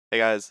Hey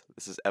guys,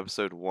 this is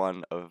episode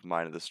one of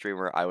Mind of the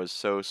Streamer. I was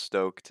so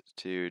stoked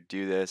to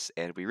do this,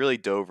 and we really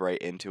dove right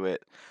into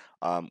it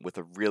with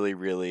a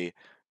really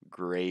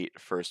great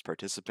first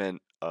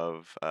participant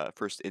of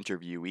first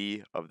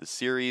interviewee of the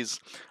series.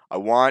 I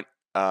want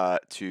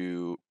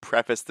to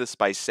preface this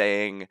by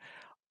saying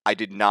I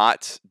did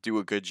not do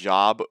a good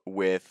job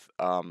with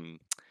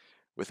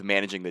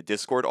managing the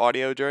Discord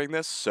audio during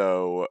this,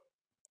 so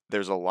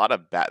there's a lot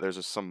of there's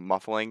just some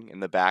muffling in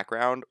the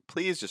background.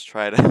 Please just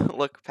try to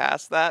look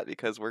past that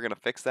because we're gonna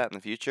fix that in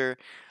the future.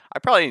 I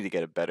probably need to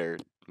get a better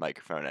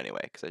microphone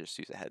anyway because I just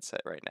use a headset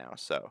right now.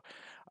 So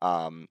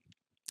um,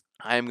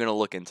 I am gonna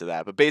look into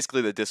that. But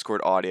basically, the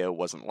Discord audio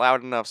wasn't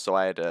loud enough, so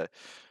I had to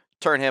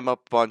turn him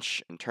up a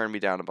bunch and turn me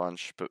down a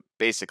bunch. But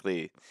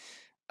basically,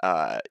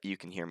 you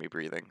can hear me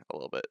breathing a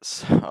little bit.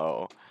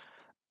 So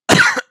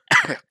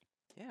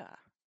yeah,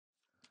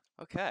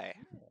 okay.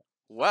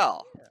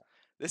 Well,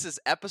 this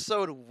is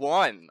episode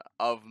one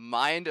of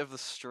Mind of the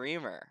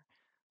Streamer.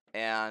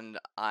 And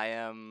I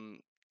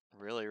am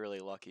really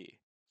lucky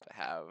to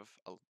have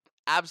an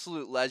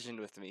absolute legend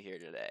with me here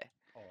today.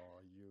 Oh,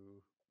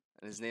 you.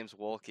 And his name's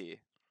WolKey.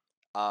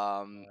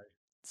 Um, Hi.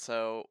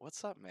 so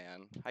what's up,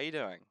 man? How you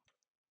doing?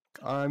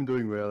 I'm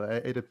doing well.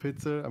 I ate a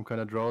pizza. I'm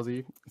kind of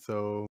drowsy,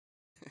 so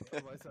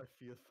otherwise I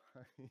feel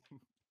fine.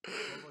 How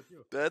about you?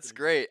 How That's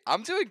can I help? great.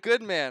 I'm doing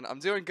good, man. I'm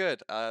doing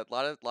good. A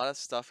lot of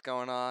stuff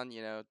going on,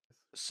 you know.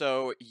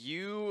 So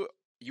you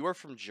are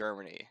from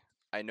Germany.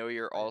 I know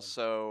you're I am.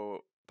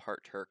 also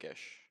part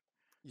Turkish.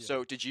 Yes.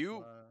 So did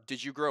you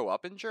grow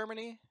up in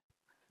Germany?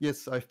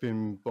 Yes, I've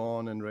been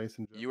born and raised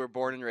in You were Germany,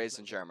 born and something raised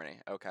in like that. Germany.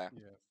 Okay.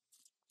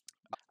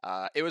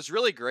 Yeah. It was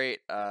really great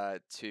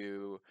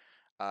to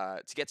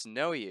get to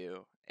know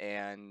you,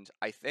 and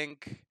I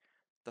think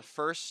the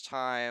first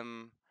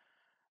time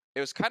it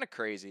was kind of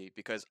crazy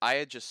because I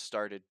had just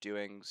started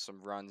doing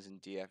some runs in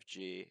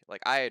DFG.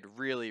 Like I had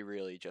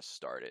really just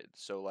started.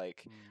 So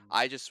like Mm.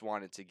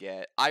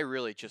 I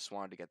really just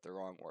wanted to get the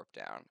wrong warp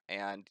down.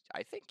 And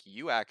I think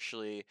you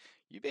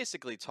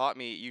basically taught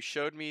me, you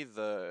showed me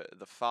the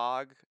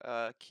fog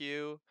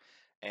cue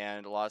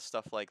and a lot of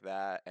stuff like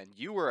that. And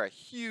you were a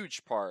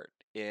huge part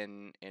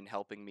in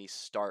helping me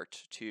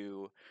start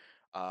to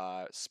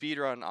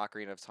speedrun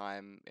Ocarina of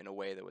Time in a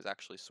way that was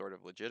actually sort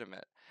of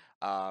legitimate.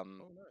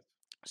 Um, Oh, nice.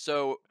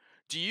 so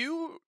do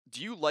you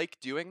like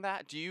doing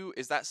that?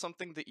 Is that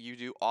something that you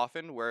do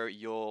often where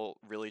you'll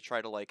really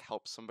try to like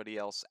help somebody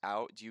else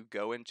out? Do you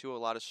go into a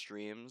lot of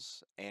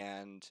streams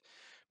and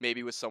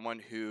maybe with someone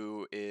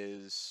who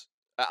is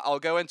I'll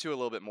go into a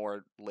little bit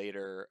more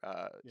later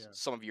Yeah.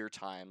 some of your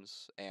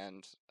times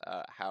and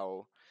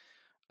how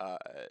uh,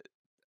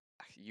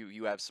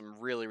 you have some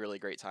really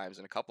great times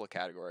in a couple of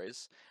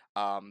categories.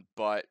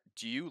 But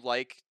do you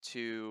like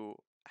to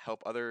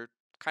help other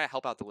kind of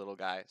help out the little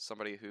guy,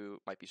 somebody who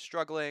might be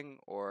struggling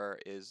or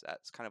is at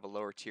kind of a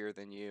lower tier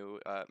than you?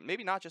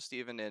 Maybe not just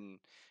even in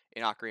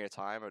Ocarina of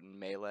Time or in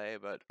Melee,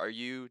 but do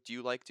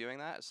you like doing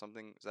that? Is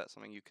that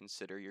something you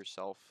consider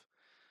yourself?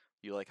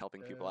 You like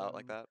helping people out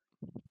like Um, that?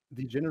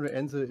 the general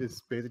answer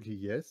is basically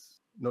yes.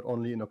 Not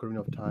only in Ocarina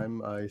of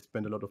Time, I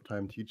spend a lot of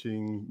time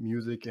teaching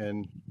music,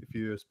 and if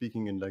you're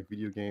speaking in like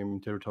video game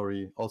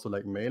territory, also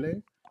like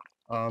Melee.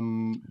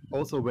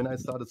 Also, when I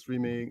started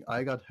streaming,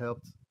 I got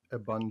helped a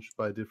bunch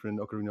by different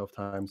Ocarina of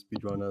Time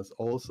speedrunners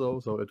also.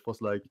 So it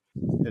was like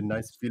a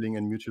nice feeling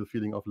and mutual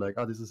feeling of like,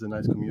 this is a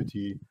nice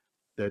community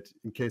that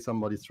in case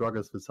somebody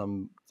struggles with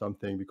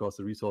something because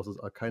the resources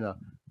are kind of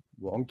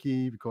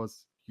wonky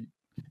because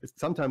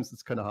sometimes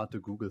it's kind of hard to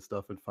Google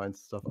stuff and find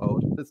stuff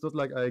out. It's not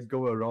like I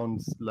go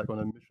around like on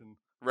a mission and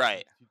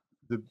Right.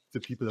 teach the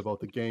people about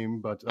the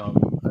game, but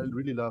I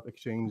really love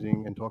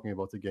exchanging and talking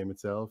about the game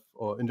itself.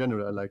 Or in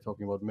general, I like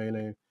talking about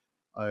Melee.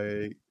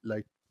 I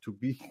like to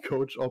be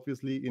coach,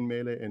 obviously, in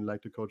Melee, and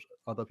like to coach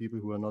other people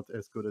who are not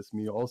as good as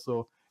me.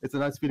 Also, it's a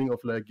nice feeling of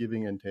like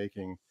giving and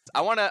taking.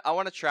 I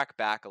wanna track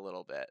back a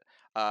little bit.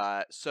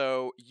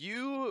 So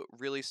you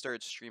really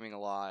started streaming a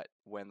lot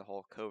when the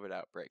whole COVID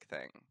outbreak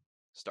thing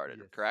started,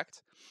 Yes.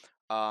 correct?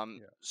 Yeah.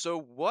 So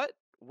what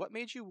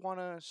made you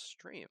wanna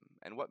stream,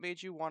 and what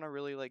made you wanna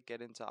really like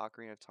get into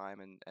Ocarina of Time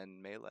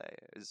and Melee?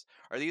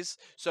 Are these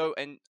so?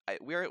 And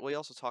we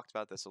also talked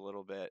about this a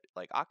little bit.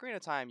 Like Ocarina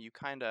of Time, you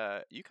kind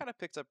of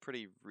picked up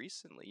pretty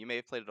recently. You may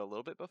have played it a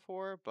little bit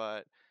before,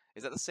 but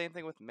is that the same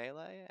thing with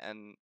Melee?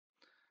 And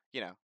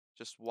you know,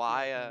 just Yeah.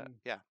 why?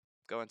 Yeah,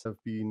 go into.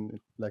 I've been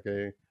like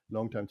a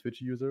long time Twitch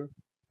user,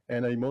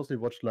 and I mostly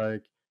watched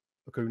like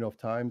Ocarina of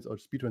Times or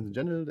speedruns in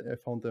general. I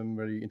found them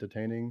very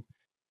entertaining.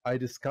 I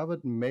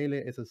discovered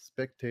Melee as a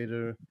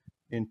spectator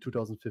in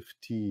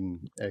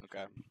 2015, Okay.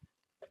 actually.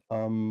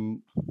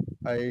 Um,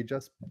 I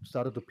just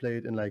started to play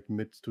it in like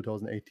mid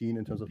 2018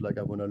 in terms of like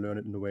I want to learn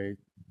it in a way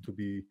to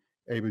be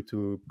able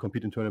to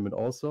compete in tournament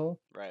also.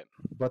 Right.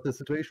 But the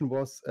situation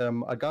was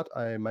I got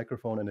a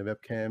microphone and a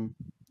webcam,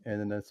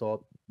 and then I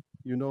thought,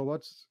 you know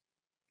what?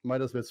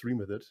 Might as well stream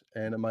with it.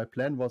 And my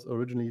plan was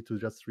originally to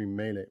just stream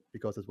Melee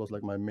because it was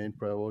like my main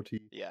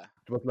priority. Yeah.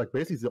 It was like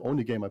basically the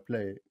only game I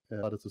play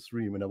started to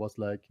stream, and I was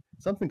like,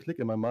 something clicked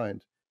in my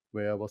mind.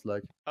 where I was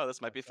like, Oh,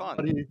 this might be fun.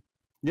 somebody,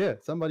 yeah,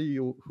 somebody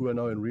who I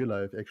know in real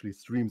life actually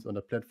streams on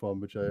a platform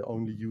which I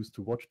only use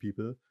to watch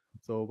people.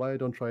 So why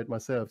don't try it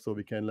myself so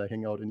we can like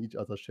hang out in each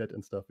other's chat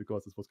and stuff,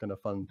 because it was kind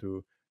of fun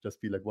to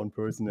just be like one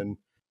person and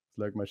it's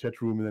like my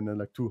chat room and then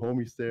like two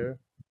homies there.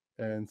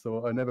 And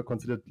so I never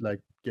considered like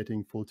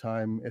getting full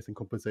time as in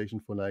compensation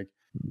for like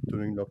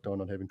during lockdown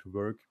not having to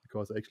work,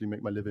 because I actually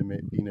make my living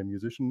being a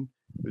musician,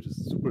 which is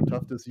super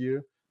tough this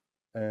year.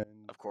 And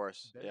Of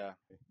course, then yeah.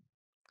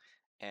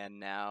 And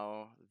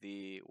now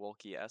the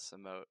WolKey S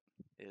emote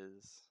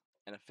is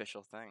an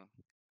official thing.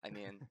 I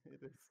mean,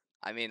 it is.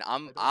 I mean, I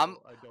don't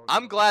know. I don't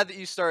I'm know if glad it that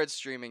you is. started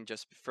streaming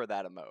just for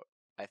that emote,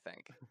 I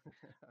think.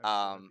 I'm so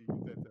Um, happy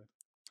you said that.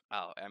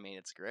 oh, I mean,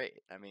 it's great.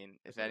 I mean,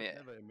 I if should have any,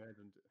 never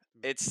imagined to.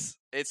 it's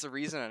a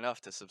reason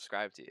enough to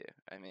subscribe to you.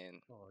 I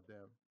mean, Oh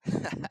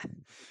damn.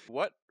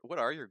 what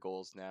are your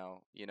goals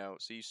now?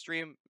 So you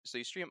stream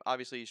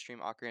obviously you stream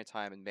Ocarina of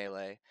Time and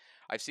Melee.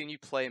 I've seen you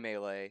play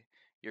Melee.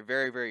 You're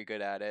very, very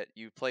good at it.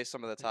 You play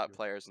some of the Thank top you.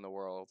 players in the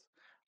world.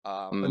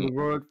 In the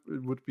world,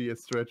 it would be a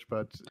stretch,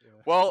 but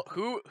Well,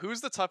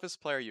 who's the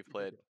toughest player you've we get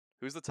played? there.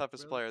 Who's the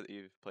toughest Well, player that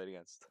you've played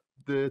against?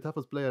 the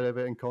toughest player I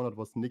ever encountered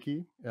was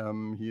Nicky.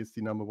 He is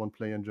the number one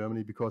player in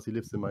Germany because he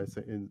lives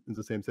in in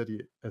the same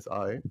city as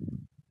I.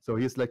 So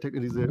he's like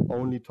technically the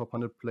only top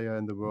 100 player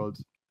in the world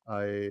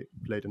I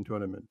played in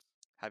tournaments.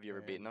 Have you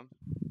ever beaten And him?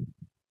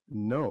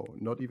 no,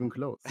 not even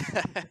close.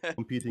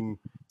 Competing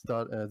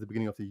start at the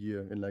beginning of the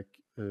year in like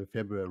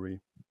February,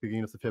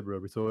 beginning of the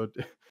February. So it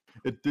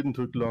it didn't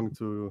took long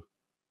to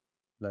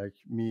like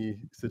me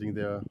sitting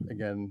there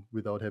again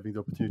without having the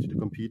opportunity to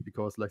compete,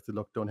 because like the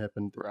lockdown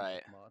happened end of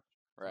Right, March.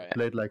 So I right.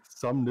 played like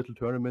some little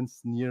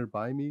tournaments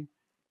nearby me,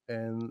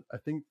 and I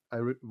think I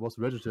was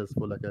registered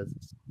for like a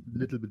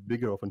little bit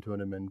bigger of a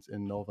tournament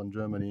in northern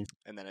Germany,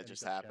 And then it and it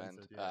just got happened.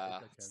 canceled. Yeah, it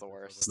got It's the canceled. So I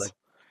was worst. like,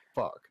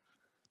 "Fuck,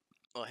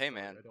 Well, hey,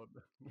 sorry, I man. don't."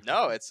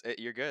 No,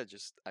 you're good.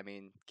 Just, I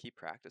mean, keep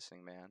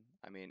practicing, man.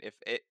 I mean, if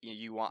it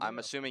you want, I'm Yeah, of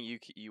assuming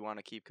course. you want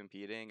to keep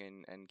competing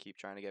and keep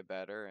trying to get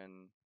better.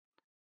 And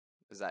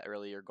is that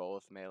really your goal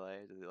with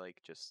Melee? To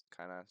like just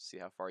kind of see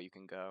how far you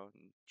can go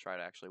and try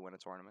to actually win a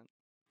tournament?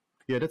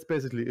 Yeah, that's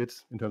basically it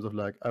in terms of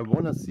like I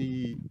want to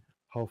see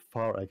how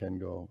far I can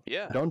go.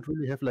 I Yeah. don't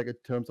really have like a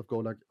terms of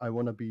goal like I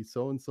want to be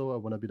so and so. I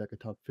want to be like a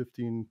top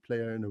 15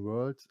 player in the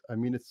world. I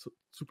mean, it's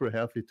super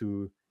healthy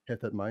to have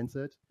that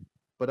mindset,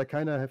 but I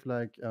kind of have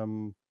like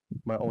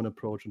my own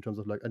approach in terms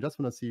of like I just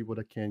want to see what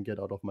I can get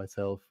out of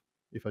myself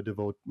if I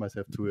devote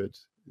myself to it.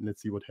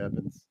 Let's see what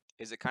happens.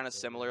 Is it kind of So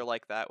yeah. similar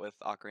like that with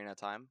Ocarina of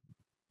Time?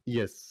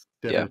 Yes,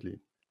 Yeah. definitely.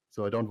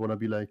 So I don't want to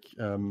be like,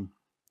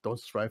 don't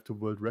strive to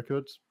world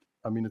record.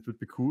 I mean, it would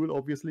be cool,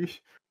 obviously,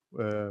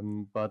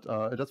 but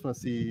I just want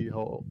to see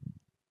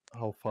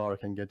how far I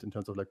can get in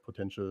terms of like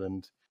potential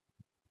and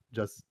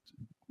just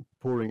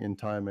pouring in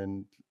time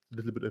and a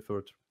little bit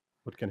effort.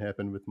 What can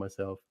happen with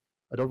myself?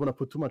 I don't want to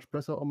put too much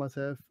pressure on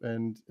myself,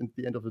 and at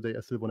the end of the day, I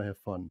still want to have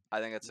fun.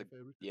 I think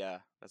And yeah,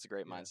 that's a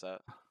great yeah, mindset.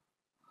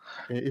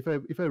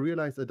 if I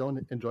realize I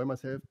don't enjoy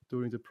myself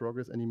during the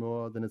progress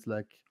anymore, then it's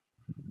like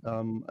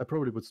I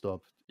probably would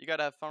stop. You got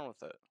to have fun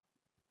with it.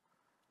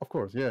 Of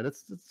course, yeah,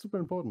 that's super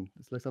important.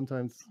 It's like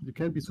sometimes you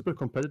can be super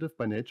competitive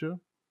by nature,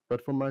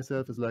 but for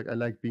myself, it's like I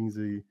like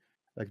being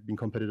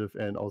competitive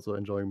and also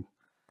enjoying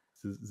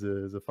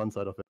the fun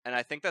side of it. And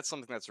I think that's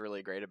something that's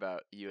really great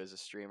about you as a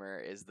streamer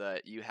is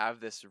that you have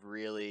this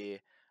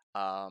really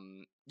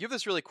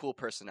cool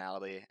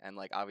personality and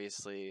like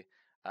obviously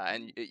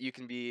you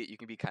can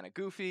be kind of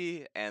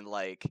goofy and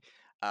like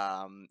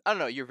I don't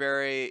know, you're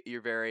very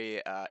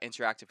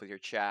interactive with your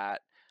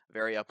chat,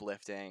 very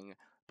uplifting,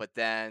 but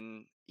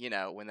then,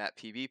 when that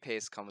PB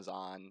pace comes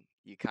on,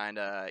 you kind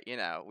of,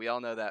 we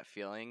all know that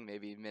feeling,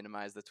 maybe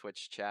minimize the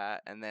Twitch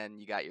chat and then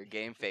you got your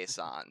game face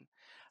on.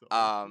 So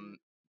Um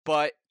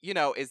but,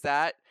 is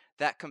that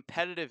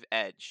competitive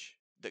edge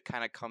that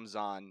kind of comes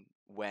on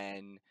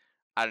when,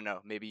 I don't know,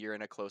 maybe you're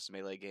in a close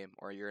melee game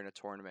or you're in a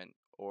tournament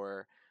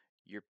or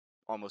you're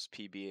almost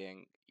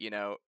PBing,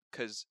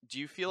 because do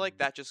you feel like mm,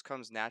 that just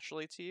comes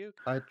naturally to you?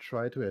 I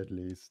try to at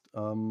least.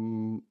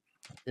 In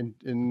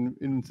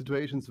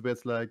situations where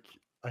it's like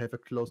I have a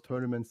close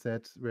tournament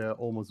set where I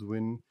almost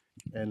win,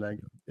 and like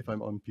if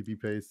I'm on PB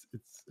pace,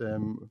 it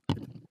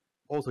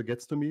also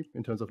gets to me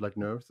in terms of like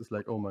nerves. It's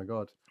like, oh my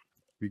god,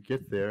 we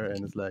get there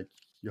and it's like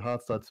your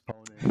heart starts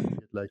pounding, you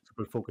get like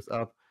super focused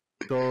up.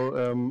 So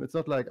it's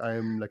not like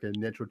I'm like a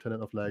natural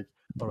talent of like,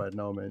 all right,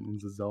 now man in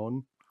the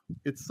zone.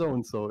 It's so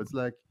and so. It's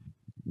like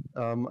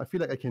I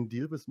feel like I can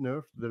deal with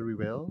nerves very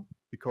well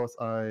because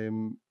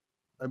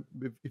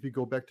if you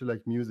go back to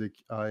like music,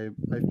 I've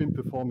been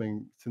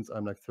performing since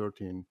I'm like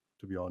 13,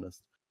 to be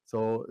honest.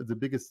 So the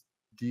biggest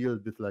deal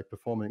with like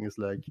performing is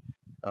like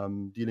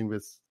dealing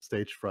with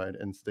stage fright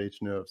and stage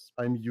nerves.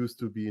 I'm used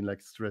to being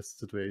like stress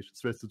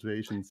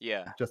situations,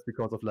 Yeah, just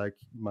because of like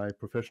my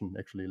profession,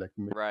 actually, like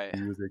right.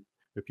 making music,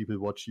 where people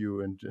watch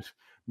you and just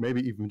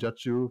maybe even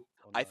judge you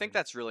I think online.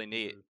 that's really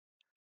neat People,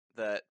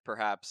 that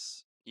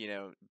perhaps,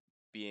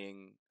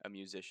 being a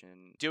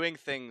musician, doing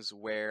things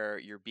where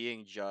you're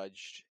being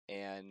judged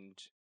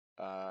and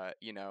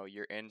you know,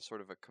 you're in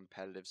sort of a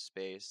competitive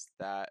space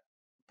that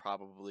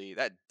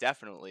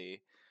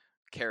definitely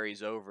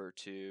carries over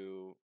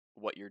to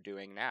what you're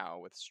doing now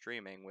with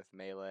streaming, with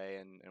Melee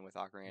and with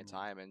Ocarina of Mm.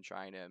 Time and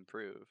trying to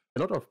improve. A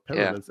lot of Yeah.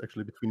 parallels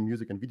actually between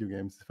music and video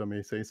games, if I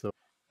may say so.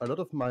 A lot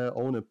of my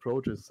own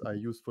approaches I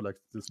use for like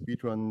the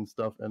speedrun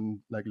stuff and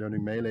like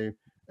learning Melee.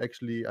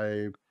 Actually,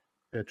 I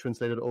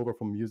translated over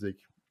from music,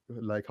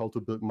 like how to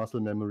build muscle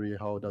memory,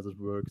 how does it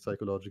work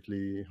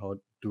psychologically, how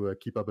do I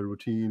keep up a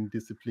routine,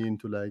 discipline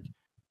to like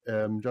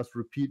just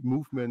repeat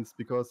movements,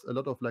 because a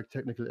lot of like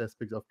technical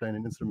aspects of playing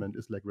an instrument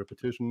is like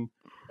repetition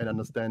and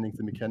understanding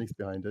the mechanics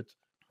behind it.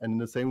 And in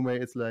the same way,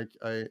 it's like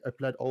I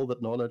applied all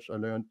that knowledge I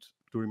learned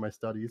during my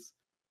studies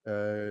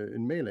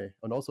in Melee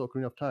and also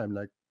Ocarina of Time.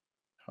 Like,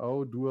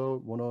 how do I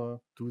want to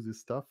do this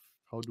stuff?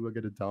 How do I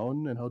get it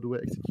down? And how do I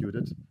execute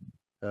it?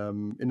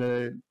 In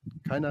a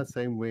kind of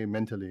same way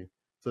mentally.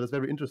 So that's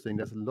very interesting.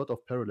 There's a lot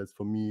of parallels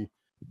for me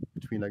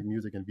between like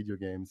music and video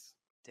games.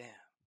 Damn.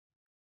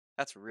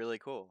 That's really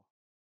cool.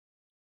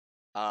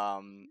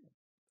 Um,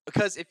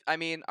 because if I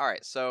mean, all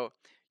right, so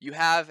you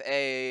have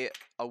a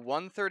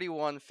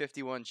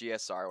 13151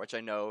 GSR, which I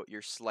know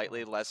you're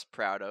slightly Oh, less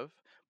proud of,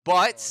 oh,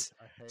 but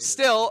I hate it. I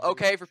still hate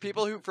okay it.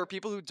 for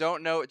people who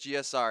don't know what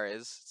GSR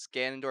is. It's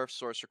Ganondorf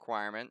source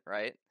requirement,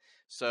 right? Yes.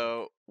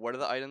 So, what are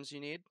the items you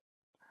need?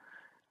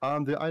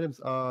 The items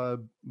are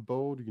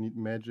bow. You need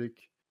magic.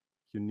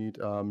 You need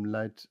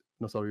light.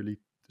 No, sorry, you need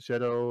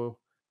shadow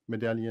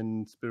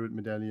medallion, spirit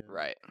medallion.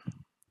 Right,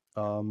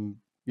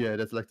 Yeah,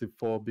 that's like the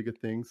four bigger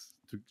things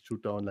to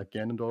shoot down like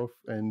Ganondorf,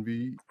 and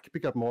we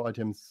pick up more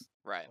items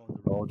right. on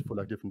the route for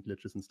like different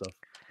glitches and stuff.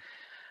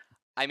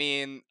 I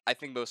mean, I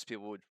think most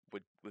people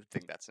would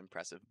think that's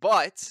impressive,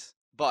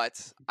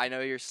 but I know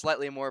you're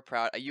slightly more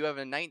proud. You have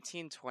a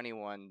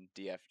 1921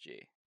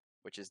 DFG,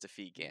 which is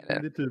defeat A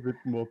Ganon. little bit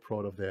more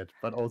proud of that,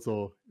 but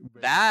also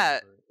way too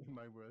That clever in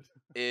my world.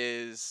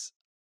 is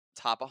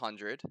top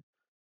 100,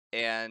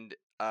 and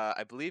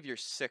I believe you're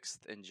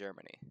sixth in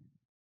Germany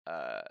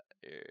uh,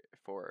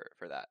 for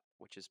that,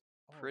 which is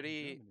Oh, in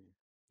pretty. Germany.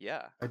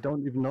 Yeah, I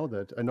don't even know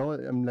that. I know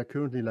I'm like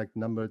currently like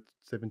number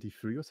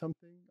 73 or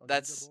something on the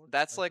leaderboard.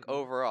 that's I like submitted.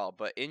 overall,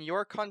 but in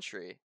your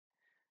country,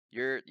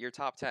 you're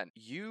top 10.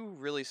 You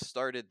really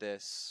started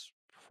this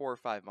 4 or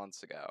 5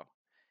 months ago,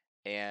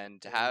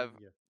 and Yeah.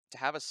 to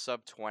have a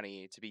sub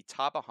 20, to be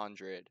top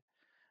 100,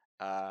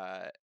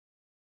 uh,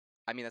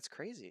 I mean that's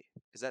crazy.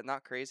 Is that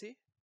not crazy?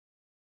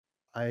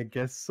 I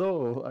guess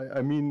so.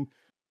 I mean,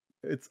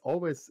 it's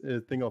always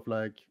a thing of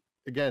like,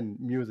 again,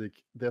 music.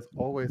 There's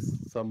always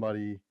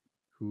somebody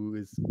who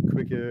is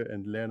quicker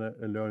and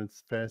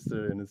learns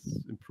faster and is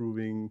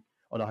improving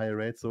on a higher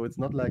rate. So it's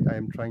not like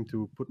I'm trying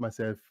to put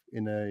myself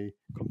in a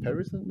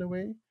comparison in a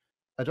way.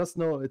 I just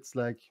know it's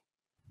like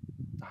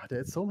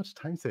there's so much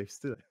time saved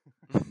still.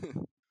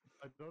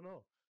 I don't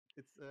know.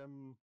 It's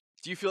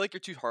Do you feel like you're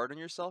too hard on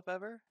yourself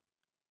ever?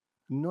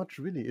 not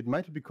really. It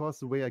might be because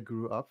the way I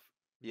grew up.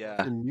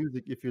 Because Yeah, in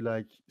music, if you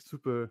like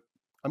super,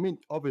 I mean,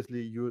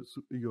 obviously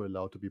you're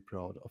allowed to be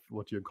proud of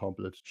what you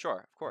accomplished. sure,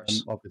 of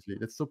course. Obviously,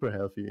 it's super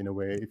healthy in a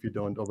way if you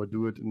don't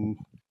overdo it, and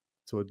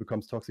so it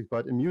becomes toxic.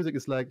 But in music,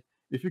 it's like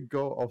if you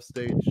go off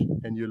stage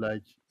and you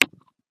like,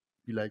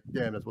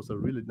 damn, that was a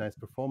really nice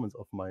performance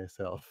of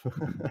myself.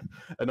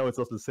 I know it's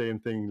also the same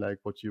thing like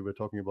what you were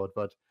talking about,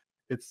 but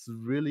it's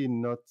really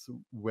not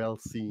well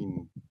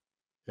seen.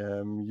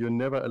 You're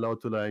never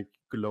allowed to like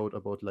gloat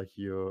about like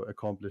your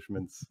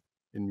accomplishments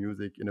in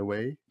music in a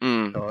way,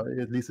 Mm. or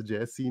at least the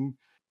jazz scene.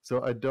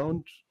 So I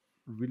don't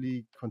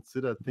really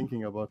consider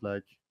thinking about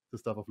like the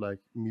stuff of like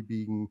me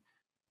being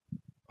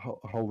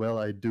how well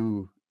I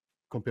do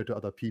compared to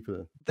other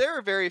people. There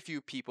are very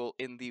few people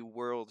in the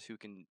world who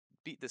can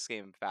beat this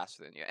game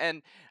faster than you.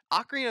 And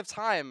Ocarina of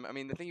Time, I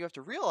mean, the thing you have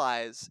to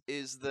realize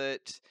is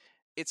that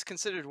it's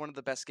considered one of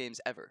the best games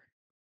ever.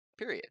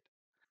 Period.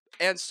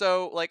 And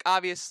so, like,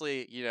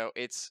 obviously, you know,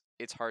 it's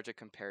hard to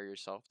compare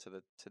yourself to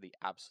the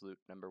absolute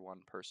number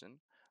one person.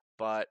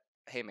 But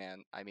hey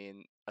man, I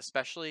mean,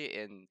 especially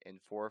in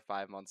 4 or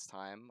 5 months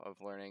time of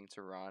learning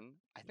to run,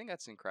 I think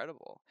that's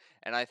incredible.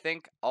 And I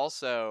think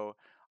also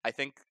I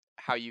think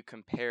how you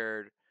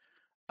compared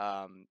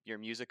your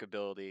music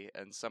ability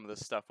and some of the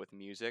stuff with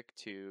music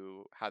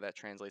to how that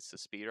translates to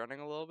speedrunning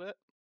a little bit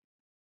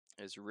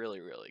is really,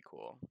 really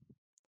cool.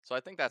 So I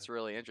think that's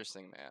really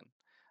interesting, man.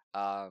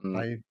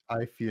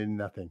 I feel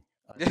nothing.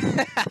 I feel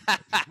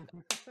nothing.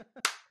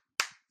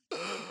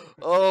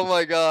 Oh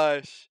my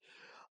gosh.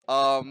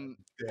 I'm Um,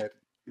 dead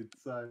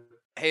inside.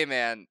 hey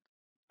man,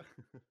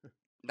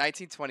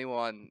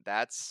 1921,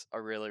 that's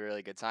a really,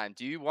 really good time.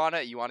 You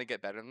wanna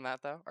get better than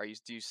that though? Do you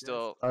Yes,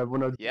 still I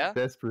want to do it yeah?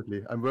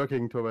 desperately. I'm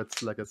working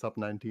towards like a sub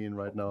 19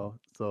 right now.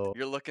 So,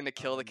 You're looking to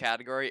kill the um,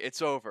 category?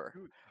 It's over.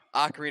 dude,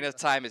 Ocarina of I hope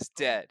Time is so.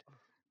 dead.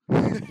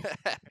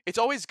 It's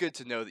always good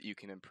to know that you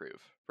can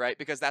improve, right?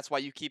 Because that's why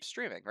you keep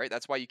streaming, right?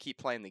 That's why you keep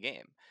playing the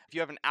game. If you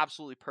have an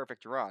absolutely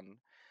perfect run,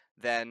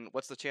 then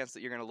what's the chance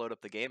that you're going to load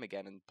up the game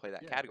again and play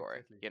that Yeah, category,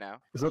 exactly. you know?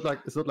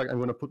 It's not like I'm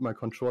gonna put my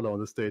controller on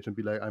the stage and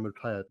be like, I'm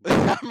retired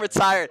now. I'm Goodbye,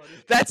 retired.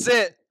 everybody. That's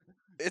it.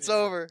 It's Yeah.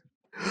 over.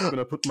 I'm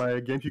gonna put my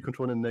GameCube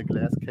controller in a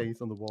glass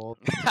case on the wall.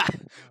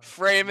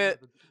 Frame Yeah, it,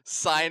 but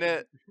sign yeah,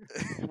 it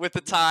with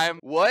the something like time.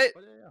 that. What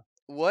But yeah,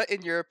 what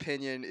in your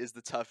opinion is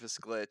the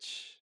toughest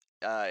glitch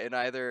in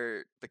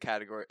either the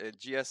category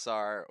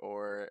GSR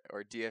or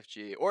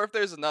DFG, or if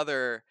there's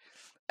another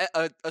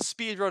a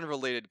speedrun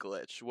related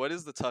glitch? What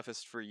is the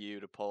toughest for you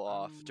to pull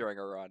off um, during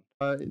a run?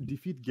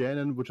 Defeat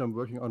Ganon, which I'm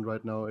working on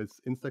right now,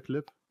 is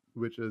InstaClip,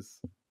 which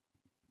is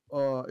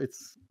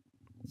it's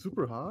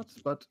super hard,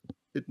 but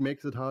it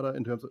makes it harder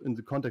in terms of in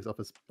the context of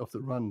of the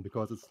run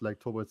because it's like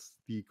towards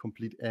the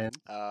complete end,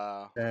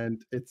 Uh,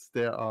 and it's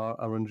there are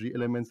RNG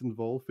elements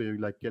involved where you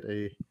like get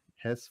a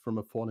Hess from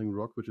a falling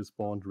rock which is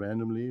spawned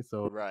randomly.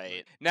 So like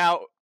right.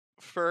 Now,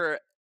 for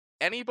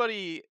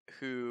anybody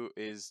who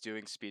is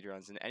doing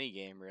speedruns in any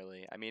game,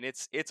 really, I mean,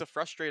 it's a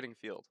frustrating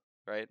field,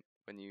 right?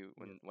 When you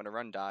yes, when a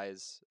run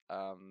dies,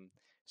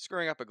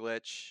 screwing up a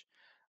glitch,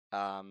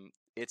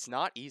 it's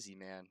not easy,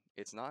 man.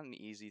 It's not an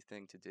easy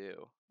thing to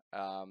do.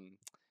 Um,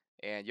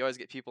 and you always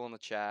get people in the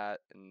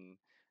chat, and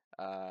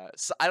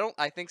so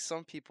I think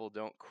some people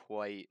don't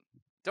quite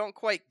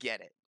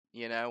get it.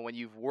 You know, when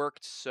you've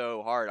worked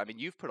so hard. I mean,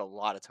 you've put a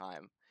lot of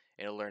time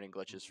into learning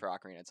glitches mhm, for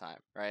Ocarina of Time,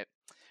 right?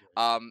 yeah,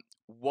 yeah.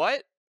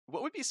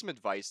 What would be some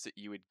advice that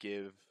you would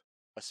give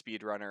a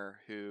speedrunner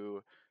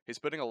who is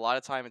putting a lot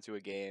of time into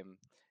a game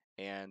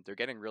and they're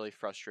getting really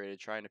frustrated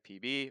trying to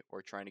PB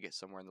or trying to get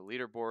somewhere in the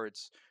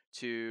leaderboards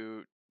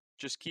to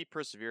just keep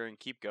persevering,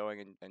 keep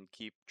going, and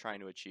keep trying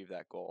to achieve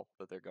that goal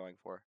that they're going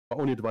for? My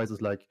only advice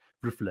is like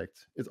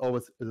reflect. It's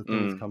always the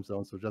thing it Mm, comes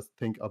down. So just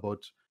think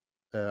about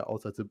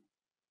outside the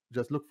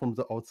just look from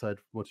the outside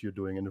what you're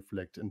doing and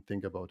reflect and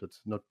think about it.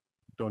 Not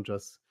don't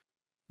just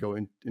go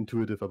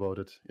intuitive about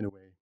it in a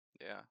way.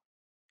 yeah,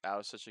 that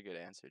was such a good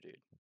answer, dude.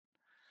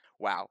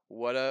 Wow,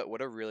 what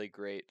a really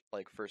great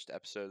like first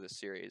episode of this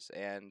series,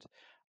 and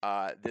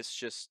this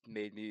just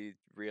made me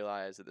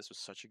realize that this was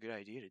such a good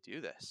idea to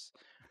do this,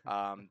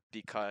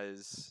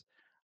 because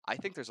I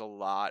think there's a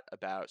lot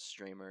about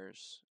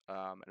streamers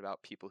and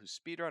about people who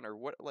speedrun or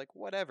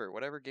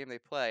whatever game they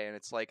play, and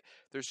it's like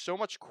there's so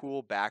much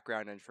cool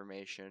background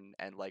information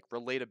and like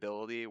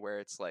relatability where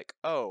it's like,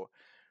 oh,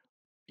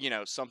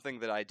 something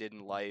that I did in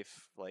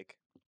life, like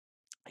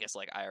I guess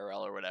like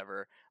IRL or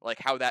whatever, like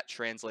how that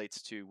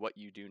translates to what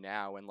you do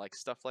now and like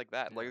stuff like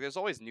that. Like Yeah. there's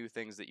always new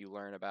things that you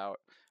learn about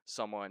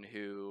someone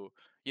who,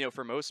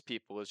 for most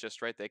people is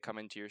just right. They come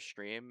into your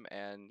stream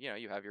and,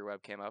 you have your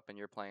webcam up and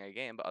you're playing a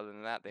game. But other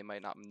than that, they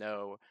might not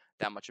know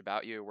that much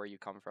about you, where you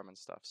come from and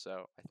stuff.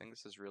 So I think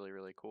this is really,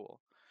 really cool.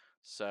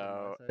 From my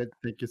So, side,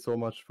 thank you so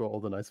much for all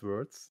the nice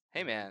words.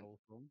 hey Very man,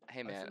 wholesome.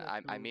 hey man,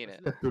 I mean I it.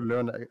 still have to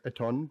learn a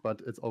ton,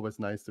 but it's always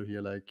nice to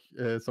hear like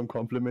some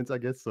compliments, I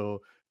guess.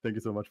 So thank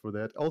you so much for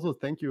that. Also,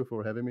 thank you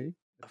for having me. It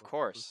Of was super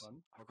course.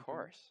 fun Of talking to you.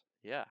 course.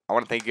 Yeah. I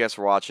want to thank you guys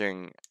for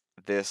watching.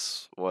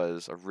 This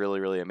was a really,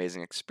 really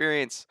amazing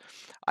experience.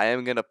 I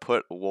am going to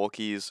put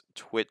WolKey's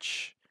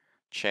Twitch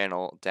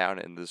channel down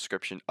in the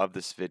description of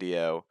this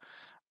video.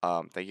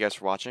 Thank you guys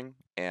for watching,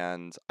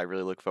 and I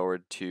really look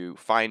forward to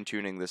fine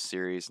tuning this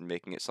series and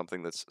making it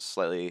something that's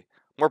slightly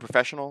more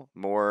professional,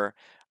 more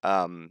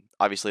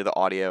obviously the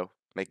audio,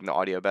 making the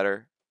audio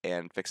better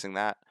and fixing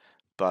that.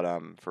 But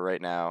for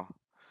right now,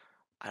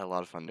 I had a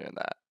lot of fun doing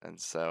that, and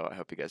so I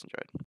hope you guys enjoyed.